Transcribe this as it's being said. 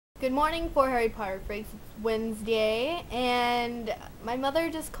Good morning for Harry Potter freaks. It's Wednesday, and my mother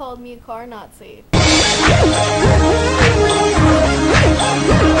just called me a car Nazi.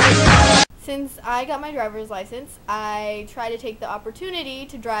 Since I got my driver's license, I try to take the opportunity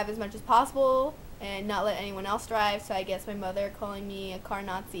to drive as much as possible and not let anyone else drive, so I guess my mother calling me a car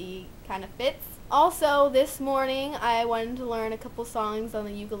Nazi kind of fits. Also, this morning I wanted to learn a couple songs on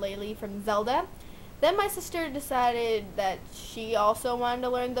the ukulele from Zelda. Then my sister decided that she also wanted to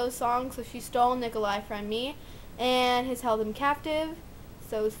learn those songs, so she stole Nikolai from me and has held him captive.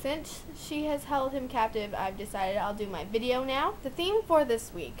 So since she has held him captive, I've decided I'll do my video now. The theme for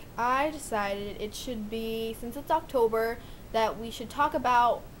this week, I decided it should be, since it's October, that we should talk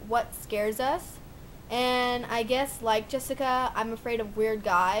about what scares us. And I guess, like Jessica, I'm afraid of weird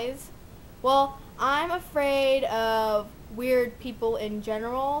guys. Well, I'm afraid of weird people in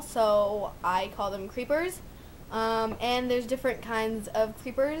general, so I call them creepers. And there's different kinds of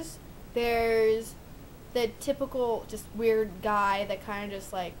creepers. There's the typical just weird guy that kind of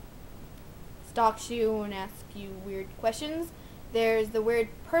just like stalks you and asks you weird questions. There's the weird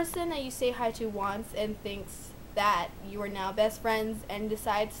person that you say hi to once and thinks that you are now best friends and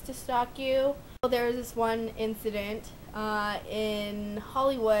decides to stalk you. There was this one incident in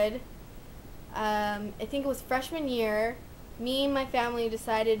Hollywood. I think it was freshman year. Me and my family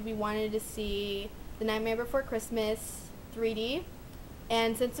decided we wanted to see The Nightmare Before Christmas 3D,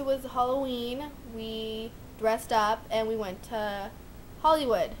 and since it was Halloween, we dressed up and we went to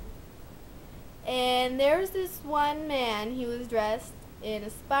Hollywood. And there was this one man, he was dressed in a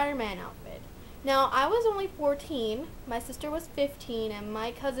Spider-Man outfit. Now, I was only 14, my sister was 15, and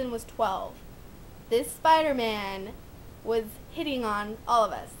my cousin was 12. This Spider-Man was hitting on all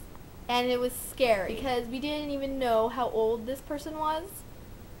of us. And it was scary because we didn't even know how old this person was.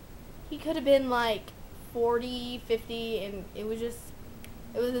 He could have been like 40, 50, and it was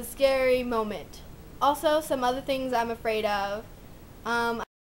a scary moment. Also, some other things I'm afraid of. I'm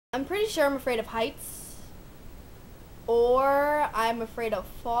pretty sure I'm afraid of heights, or I'm afraid of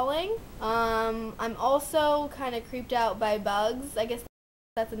falling. I'm also kind of creeped out by bugs. I guess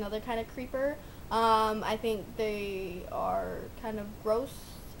that's another kind of creeper. I think they are kind of gross.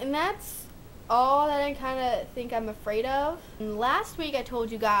 And that's all that I kind of think I'm afraid of. And last week I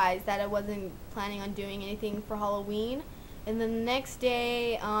told you guys that I wasn't planning on doing anything for Halloween. And then the next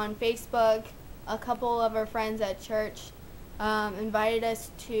day on Facebook, a couple of our friends at church invited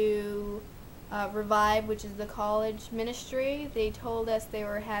us to Revive, which is the college ministry. They told us they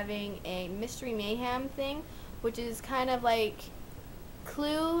were having a Mystery Mayhem thing, which is kind of like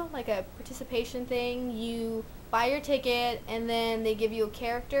Clue, like a participation thing. You buy your ticket and then they give you a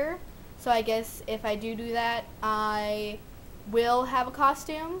character. So I guess if I do that, I will have a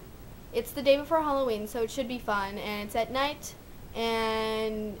costume. It's the day before Halloween, so it should be fun, and it's at night,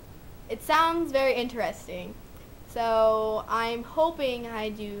 and it sounds very interesting. So I'm hoping I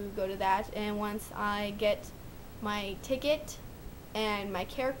do go to that, and once I get my ticket and my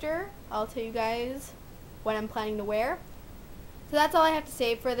character, I'll tell you guys what I'm planning to wear. So that's all I have to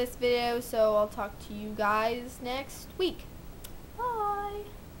say for this video, so I'll talk to you guys next week. Bye!